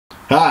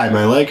Hi,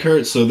 my leg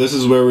hurts, so this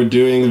is where we're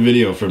doing the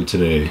video from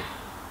today.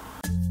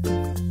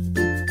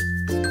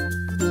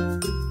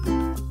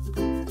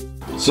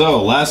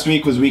 So, last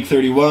week was week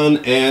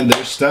 31, and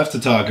there's stuff to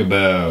talk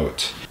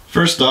about.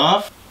 First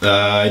off,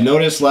 I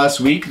noticed last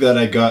week that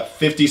I got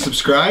 50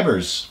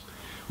 subscribers,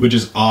 which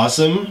is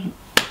awesome.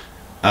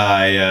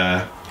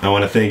 I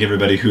want to thank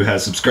everybody who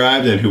has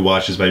subscribed and who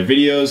watches my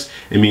videos.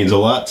 It means a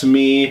lot to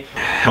me,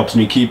 helps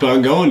me keep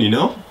on going, you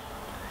know?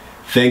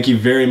 Thank you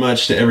very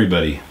much to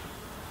everybody.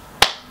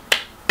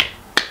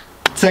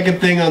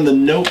 Second thing on the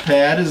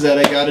notepad is that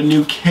I got a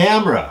new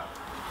camera.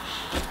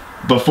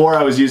 Before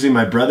I was using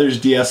my brother's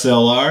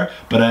DSLR,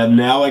 but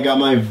now I got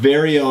my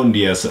very own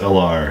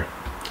DSLR.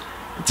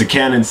 It's a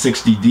Canon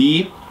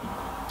 60D,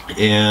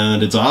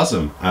 and it's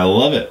awesome. I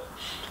love it.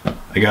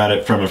 I got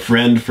it from a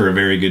friend for a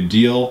very good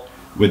deal.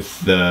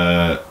 With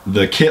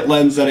the kit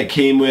lens that it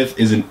came with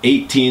is an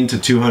 18 to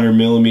 200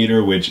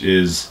 millimeter, which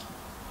is,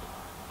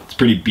 it's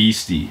pretty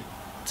beastie.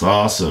 It's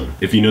awesome.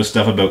 If you know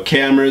stuff about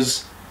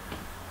cameras,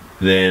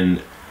 then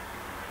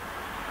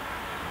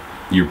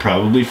you're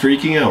probably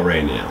freaking out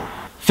right now.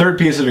 Third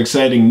piece of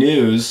exciting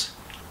news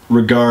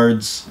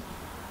regards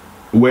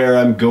where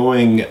I'm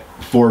going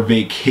for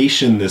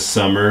vacation this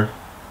summer.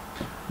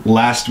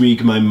 Last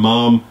week my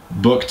mom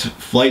booked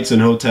flights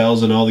and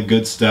hotels and all the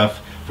good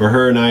stuff for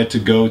her and I to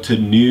go to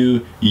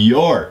New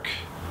York.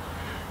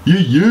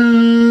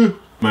 Yeah!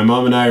 My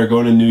mom and I are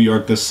going to New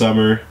York this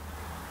summer.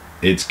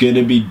 It's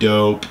gonna be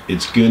dope.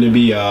 It's gonna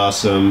be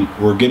awesome.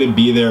 We're gonna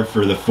be there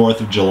for the 4th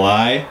of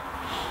July,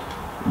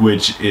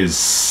 which is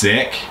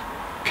sick,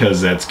 because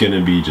that's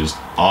gonna be just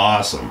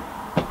awesome.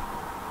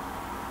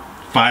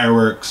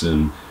 Fireworks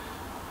and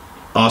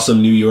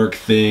awesome New York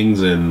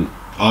things, and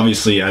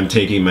obviously I'm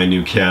taking my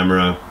new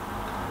camera.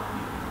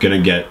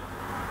 Gonna get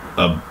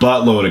a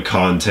buttload of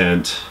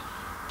content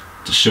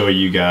to show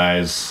you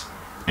guys,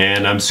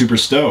 and I'm super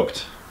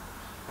stoked.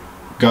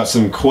 Got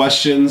some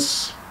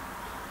questions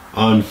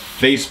on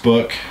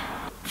Facebook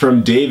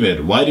from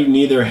David. Why do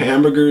neither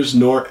hamburgers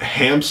nor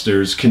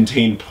hamsters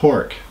contain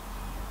pork?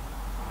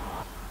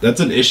 That's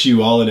an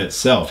issue all in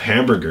itself.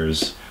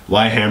 Hamburgers.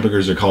 Why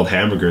hamburgers are called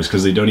hamburgers?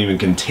 Because they don't even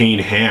contain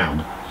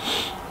ham.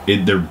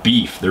 They're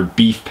beef. They're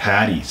beef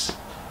patties.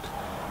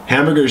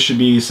 Hamburgers should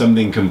be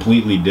something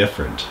completely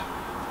different.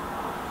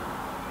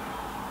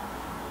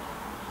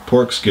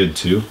 Pork's good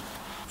too.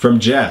 From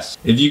Jess.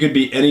 If you could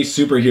be any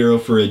superhero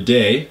for a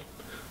day,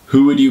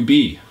 who would you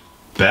be?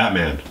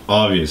 Batman,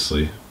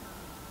 obviously.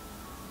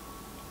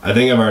 I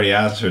think I've already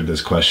answered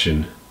this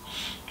question.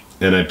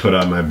 And I put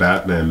on my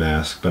Batman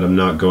mask, but I'm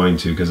not going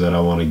to because I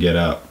don't want to get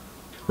up.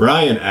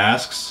 Ryan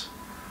asks,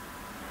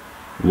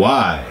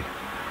 why?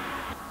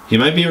 He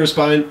might be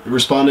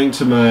responding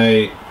to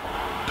my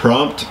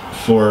prompt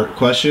for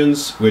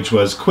questions, which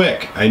was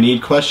quick. I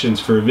need questions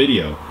for a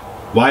video.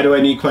 Why do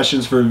I need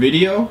questions for a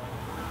video?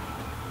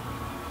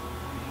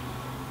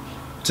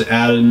 To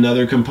add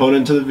another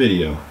component to the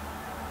video.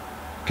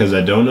 Because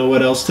I don't know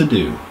what else to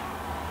do.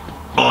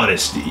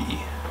 Honesty.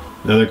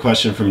 Another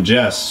question from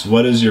Jess.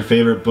 What is your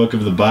favorite book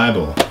of the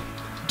Bible?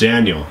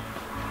 Daniel.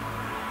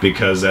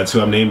 Because that's who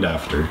I'm named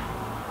after.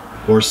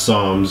 Or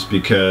Psalms,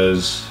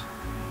 because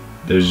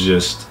there's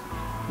just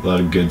a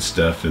lot of good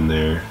stuff in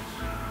there.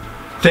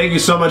 Thank you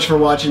so much for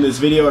watching this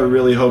video. I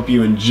really hope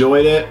you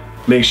enjoyed it.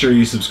 Make sure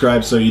you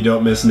subscribe so you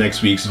don't miss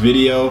next week's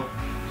video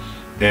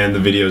and the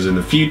videos in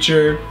the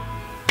future.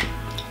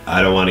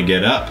 I don't want to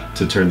get up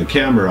to turn the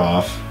camera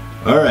off.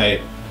 Alright.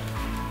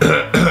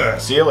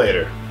 See you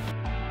later.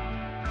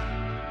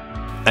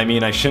 I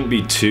mean, I shouldn't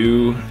be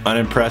too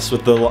unimpressed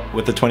with the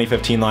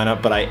 2015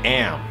 lineup, but I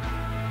am.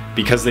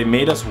 Because they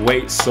made us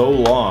wait so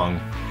long,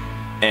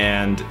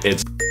 and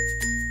it's